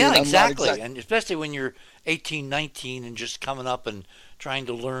again, I yeah, mean, exactly. And especially when you're 18, 19 and just coming up and trying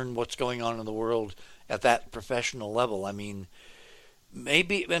to learn what's going on in the world at that professional level. I mean,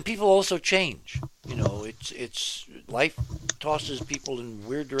 maybe, and people also change. It's life tosses people in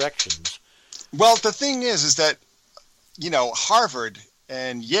weird directions. Well, the thing is that, Harvard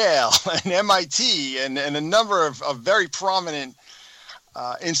and Yale and MIT and a number of very prominent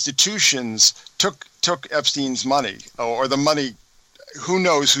institutions took Epstein's money, or the money. Who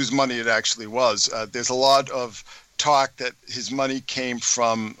knows whose money it actually was? There's a lot of talk that his money came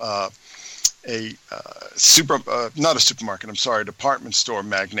from not a supermarket. I'm sorry, a department store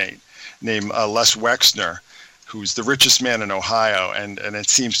magnate named Les Wexner, who's the richest man in Ohio, and it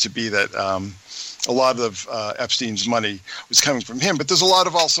seems to be that a lot of Epstein's money was coming from him. But there's a lot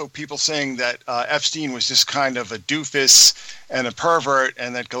of also people saying that Epstein was just kind of a doofus and a pervert,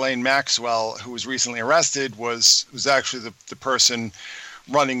 and that Ghislaine Maxwell, who was recently arrested, was actually the person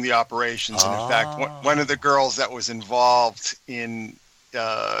running the operations. And in fact, one of the girls that was involved in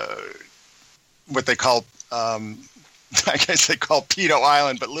what they call, I guess they call Pedo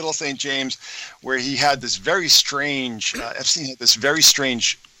Island, but Little St. James, where he had this very strange, Epstein had this very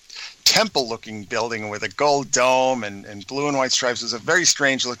strange temple-looking building with a gold dome and blue and white stripes. It was a very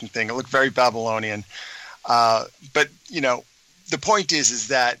strange-looking thing. It looked very Babylonian. But, the point is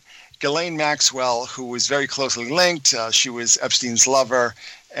that Ghislaine Maxwell, who was very closely linked, she was Epstein's lover,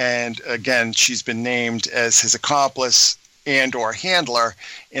 and again, she's been named as his accomplice and or handler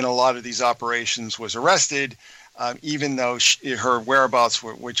in a lot of these operations, was arrested. Even though her whereabouts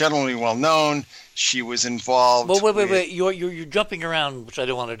were generally well known, she was involved. Well, wait. You're jumping around, which I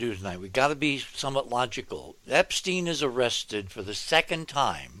don't want to do tonight. We've got to be somewhat logical. Epstein is arrested for the second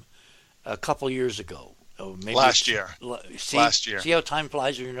time a couple years ago. Maybe last year. Last year. See how time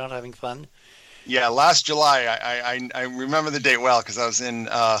flies when you're not having fun? Yeah, last July. I remember the date well because I was in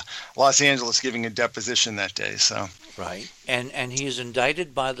Los Angeles giving a deposition that day. So. Right, and he is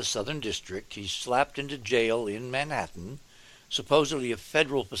indicted by the Southern District. He's slapped into jail in Manhattan, supposedly a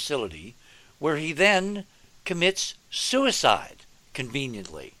federal facility, where he then commits suicide,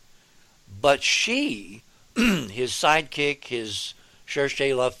 conveniently. But she, his sidekick, his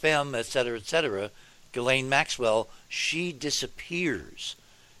cherche la femme, etc., Ghislaine Maxwell, she disappears.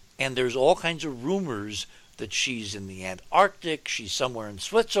 And there's all kinds of rumors that she's in the Antarctic, she's somewhere in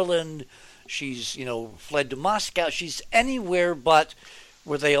Switzerland, she's, fled to Moscow. She's anywhere but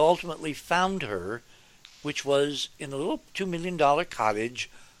where they ultimately found her, which was in a little $2 million cottage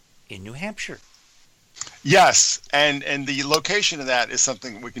in New Hampshire. Yes, and the location of that is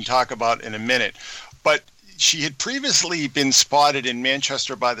something we can talk about in a minute. But she had previously been spotted in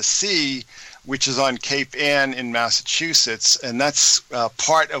Manchester by the Sea, which is on Cape Ann in Massachusetts, and that's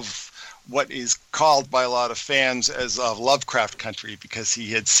part of what is called by a lot of fans as Lovecraft country, because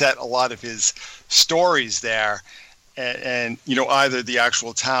he had set a lot of his stories there, and either the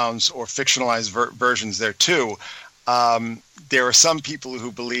actual towns or fictionalized versions there too. There are some people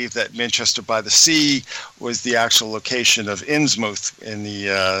who believe that Manchester by the Sea was the actual location of Innsmouth in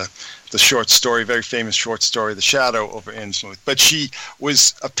the short story, very famous short story, The Shadow over Innsmouth. But she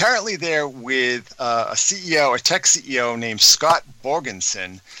was apparently there with a tech CEO named Scott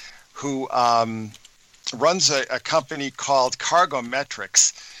Borgenson, who runs a company called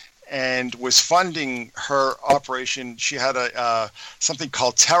Cargometrics, and was funding her operation. She had something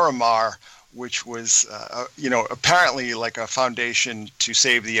called Terramar, which was, apparently like a foundation to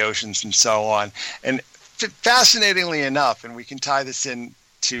save the oceans and so on. And fascinatingly enough, and we can tie this in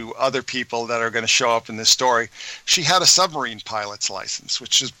to other people that are going to show up in this story, she had a submarine pilot's license,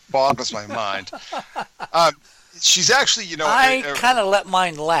 which just boggles my mind. She's actually, I kind of let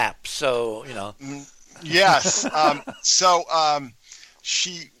mine lapse, so, Yes.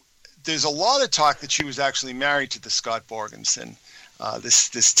 There's a lot of talk that she was actually married to the Scott Borgenson,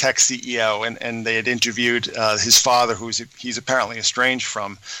 this tech CEO, and they had interviewed his father, he's apparently estranged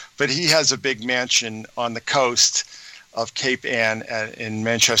from, but he has a big mansion on the coast of Cape Ann in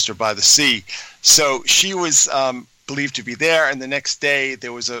Manchester by the Sea. So she was believed to be there. And the next day,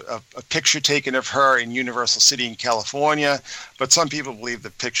 there was a picture taken of her in Universal City in California. But some people believe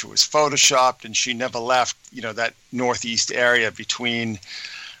the picture was photoshopped, and she never left, that northeast area between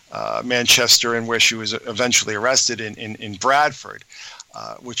Manchester and where she was eventually arrested in Bradford,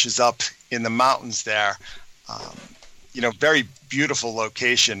 which is up in the mountains there. Very beautiful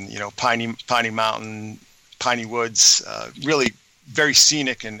location, Piney Mountain, Piney Woods, really very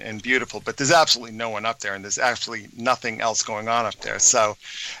scenic and beautiful, but there's absolutely no one up there, and there's actually nothing else going on up there. So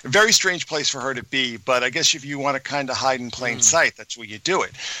a very strange place for her to be, but I guess if you want to kind of hide in plain sight, that's where you do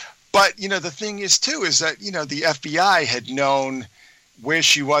it. But, the thing is, too, is that, the FBI had known where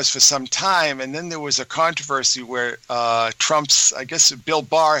she was for some time, and then there was a controversy where Trump's, I guess Bill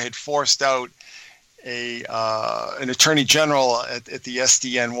Barr had forced out an attorney general at the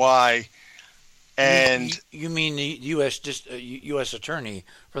SDNY. And you mean the U.S. attorney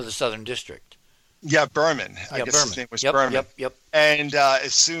for the Southern District? Yeah, Berman. I guess Berman. His name was Berman. Yep. And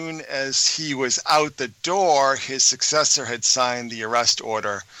as soon as he was out the door, his successor had signed the arrest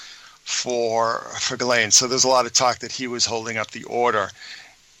order for Ghislaine. So there's a lot of talk that he was holding up the order,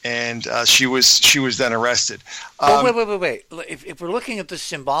 and she was then arrested. Wait. If we're looking at this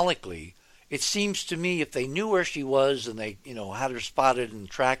symbolically, it seems to me if they knew where she was and they had her spotted and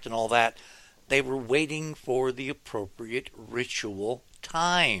tracked and all that, they were waiting for the appropriate ritual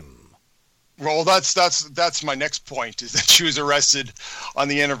time. Well, that's my next point, is that she was arrested on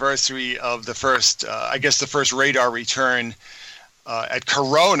the anniversary of the first radar return at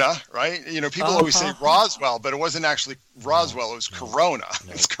Corona, right? People always say Roswell, but it wasn't actually Roswell. It was Corona.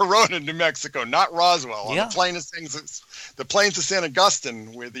 No. It's Corona, New Mexico, not Roswell. On the plains of San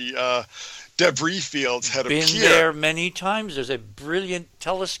Augustine, where the debris fields had appeared. Been there many times. There's a brilliant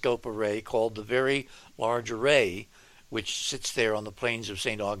telescope array called the Very Large Array, which sits there on the plains of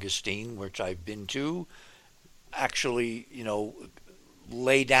St. Augustine, which I've been to. Actually,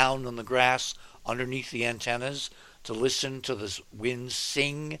 lay down on the grass underneath the antennas to listen to the winds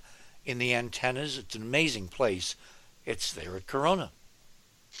sing in the antennas. It's an amazing place. It's there at Corona.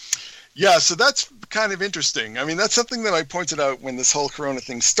 Yeah, so that's kind of interesting. I mean, that's something that I pointed out when this whole Corona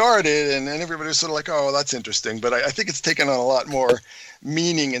thing started, and everybody was sort of like, oh, well, that's interesting. But I think it's taken on a lot more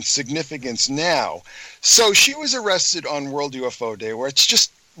meaning and significance now. So she was arrested on World UFO Day, where it's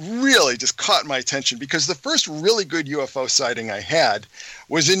just really just caught my attention, because the first really good UFO sighting I had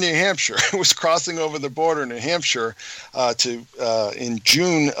was in New Hampshire. It was crossing over the border in New Hampshire in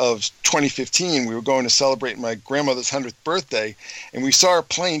June of 2015. We were going to celebrate my grandmother's 100th birthday, and we saw a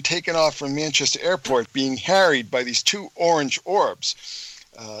plane taken off from Manchester Airport being harried by these two orange orbs.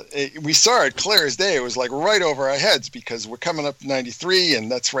 We saw it clear as day. It was like right over our heads, because we're coming up 93,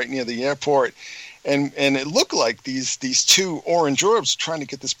 and that's right near the airport. And it looked like these two orange orbs trying to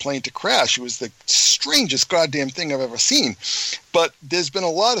get this plane to crash. It was the strangest goddamn thing I've ever seen. But there's been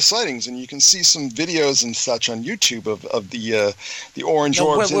a lot of sightings, and you can see some videos and such on YouTube of the orange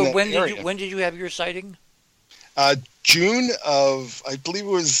orbs in that area. When did you have your sighting? June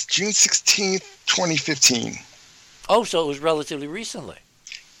 16th, 2015 Oh, so it was relatively recently.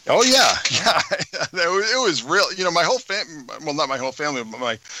 Oh yeah. It was real. My whole family, well, not my whole family,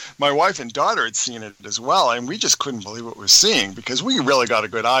 but my wife and daughter had seen it as well, and we just couldn't believe what we were seeing, because we really got a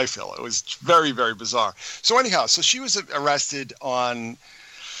good eye feel. It was very, very bizarre. So anyhow, she was arrested on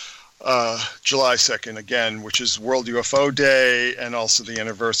July 2nd again, which is World UFO Day, and also the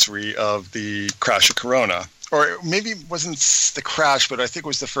anniversary of the crash of Corona. Or maybe it wasn't the crash, but I think it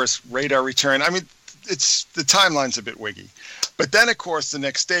was the first radar return. I mean, the timeline's a bit wiggy. But then, of course, the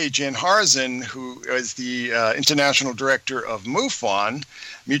next day, Jan Harzan, who is the international director of MUFON,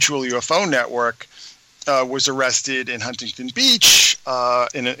 Mutual UFO Network, was arrested in Huntington Beach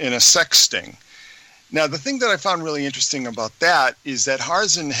in a sex sting. Now, the thing that I found really interesting about that is that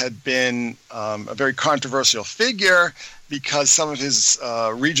Harzan had been a very controversial figure, because some of his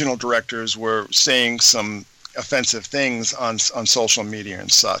regional directors were saying some offensive things on social media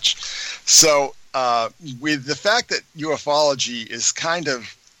and such. So with the fact that ufology is kind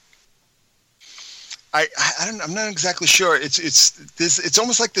of, I'm not exactly sure. It's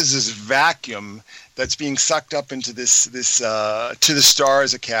almost like there's this vacuum that's being sucked up into this to the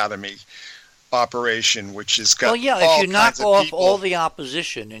Stars Academy operation, which has got if you knock off all the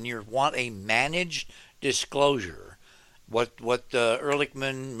opposition and you want a managed disclosure, what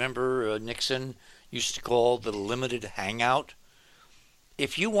Ehrlichman, remember Nixon, used to call the limited hangout.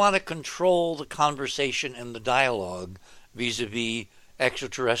 If you want to control the conversation and the dialogue vis-a-vis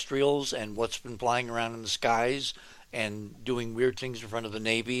extraterrestrials and what's been flying around in the skies and doing weird things in front of the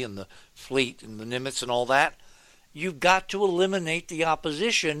Navy and the fleet and the Nimitz and all that, you've got to eliminate the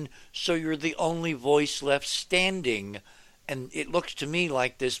opposition so you're the only voice left standing. And it looks to me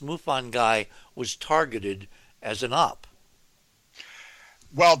like this MUFON guy was targeted as an op.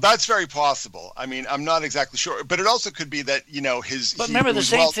 Well, that's very possible. I mean, I'm not exactly sure, but it also could be that, But remember, the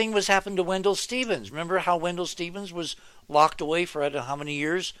same thing was happened to Wendell Stevens. Remember how Wendell Stevens was locked away for I don't know how many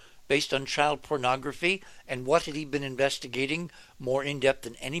years based on child pornography? And what had he been investigating more in depth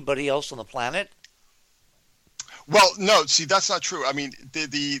than anybody else on the planet? Well, no, see, that's not true. I mean,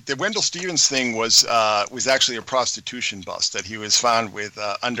 the Wendell Stevens thing was actually a prostitution bust, that he was found with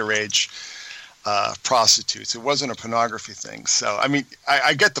underage prostitutes. It wasn't a pornography thing. So, I mean,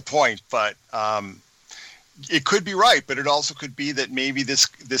 I get the point, but it could be right. But it also could be that maybe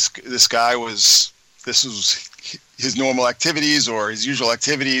this guy was his normal activities or his usual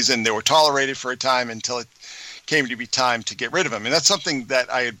activities, and they were tolerated for a time until it came to be time to get rid of him. And that's something that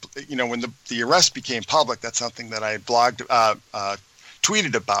I had, when the arrest became public, that's something that I had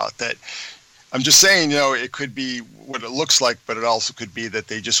tweeted about. That I'm just saying, it could be what it looks like, but it also could be that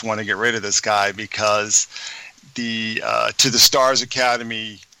they just want to get rid of this guy because to the Stars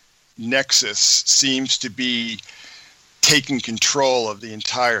Academy nexus seems to be taking control of the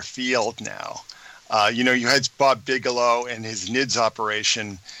entire field now. You had Bob Bigelow and his NIDS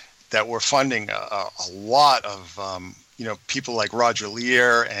operation that were funding a lot of people like Roger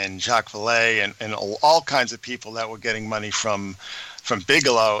Lear and Jacques Vallée and all kinds of people that were getting money from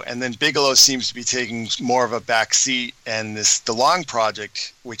Bigelow. And then Bigelow seems to be taking more of a back seat. And this DeLong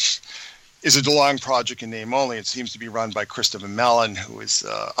project, which is a DeLong project in name only, it seems to be run by Christopher Mellon, who is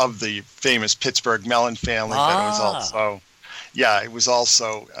of the famous Pittsburgh Mellon family. But it was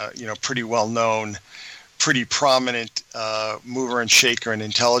also pretty well known, pretty prominent mover and shaker in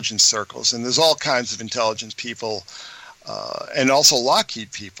intelligence circles. And there's all kinds of intelligence people and also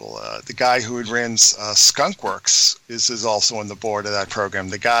Lockheed people. The guy who ran Skunk Works is also on the board of that program.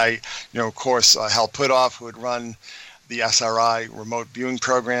 The guy, of course, Hal Puthoff, who had run the SRI remote viewing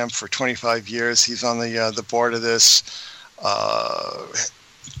program for 25 years. He's on the board of this.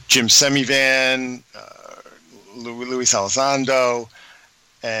 Jim Semivan, Luis Elizondo,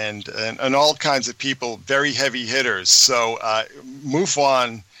 and all kinds of people, very heavy hitters. So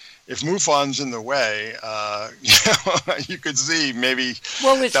MUFON, if MUFON's in the way, you could see maybe.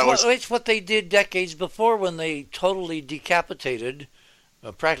 Well, it's what they did decades before when they totally decapitated,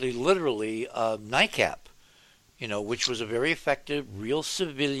 practically literally, NICAP, which was a very effective, real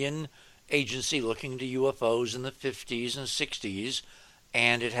civilian agency looking into UFOs in the 50s and 60s,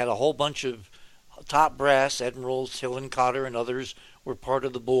 and it had a whole bunch of top brass, admirals, Hill and Cotter and others were part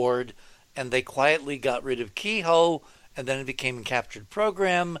of the board, and they quietly got rid of Keyhoe, and then it became a captured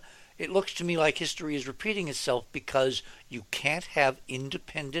program. It looks to me like history is repeating itself because you can't have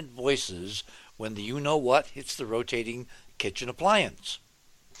independent voices when the you-know-what hits the rotating kitchen appliance.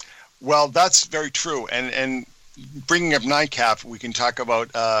 Well, that's very true, and bringing up NICAP, we can talk about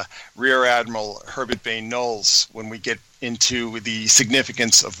Rear Admiral Herbert Bain Knowles when we get into the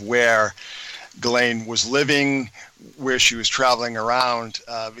significance of where Ghislaine was living, where she was traveling around,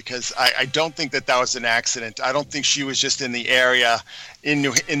 because I don't think that was an accident. I don't think she was just in the area, in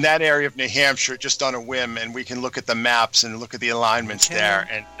that area of New Hampshire, just on a whim. And we can look at the maps and look at the alignments there.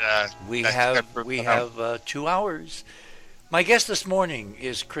 And we have 2 hours. My guest this morning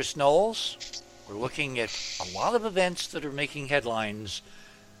is Chris Knowles. We're looking at a lot of events that are making headlines,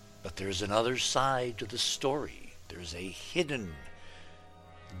 but there's another side to the story. There's a hidden,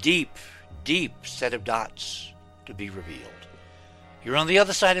 deep set of dots to be revealed. You're on the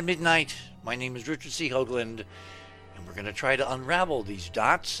other side of midnight. My name is Richard C. Hoagland, and we're going to try to unravel these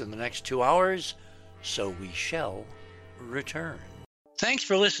dots in the next 2 hours, so we shall return. Thanks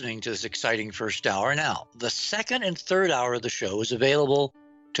for listening to this exciting first hour. Now, the second and third hour of the show is available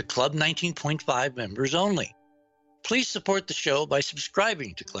to Club 19.5 members only. Please support the show by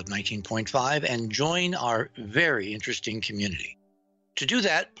subscribing to Club 19.5 and join our very interesting community. To do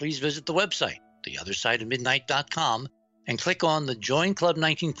that, please visit the website, theothersideofmidnight.com, and click on the Join Club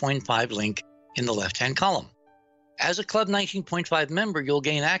 19.5 link in the left-hand column. As a Club 19.5 member, you'll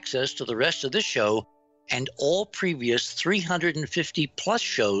gain access to the rest of this show and all previous 350-plus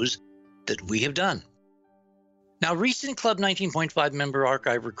shows that we have done. Now, recent Club 19.5 member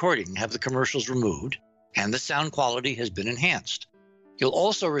archive recordings have the commercials removed, and the sound quality has been enhanced. You'll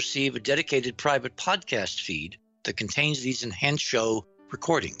also receive a dedicated private podcast feed that contains these enhanced show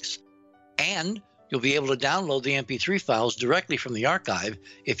recordings. And you'll be able to download the MP3 files directly from the archive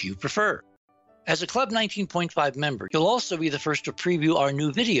if you prefer. As a Club 19.5 member, you'll also be the first to preview our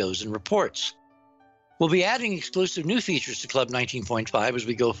new videos and reports. We'll be adding exclusive new features to Club 19.5 as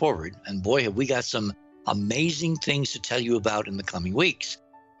we go forward, and boy, have we got some amazing things to tell you about in the coming weeks.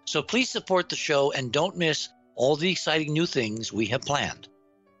 So please support the show and don't miss all the exciting new things we have planned.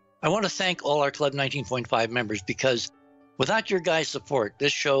 I want to thank all our Club 19.5 members because without your guys' support,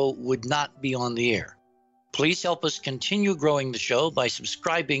 this show would not be on the air. Please help us continue growing the show by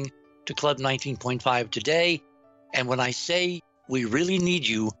subscribing to Club 19.5 today. And when I say we really need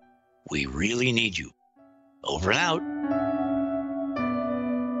you, we really need you. Over and out.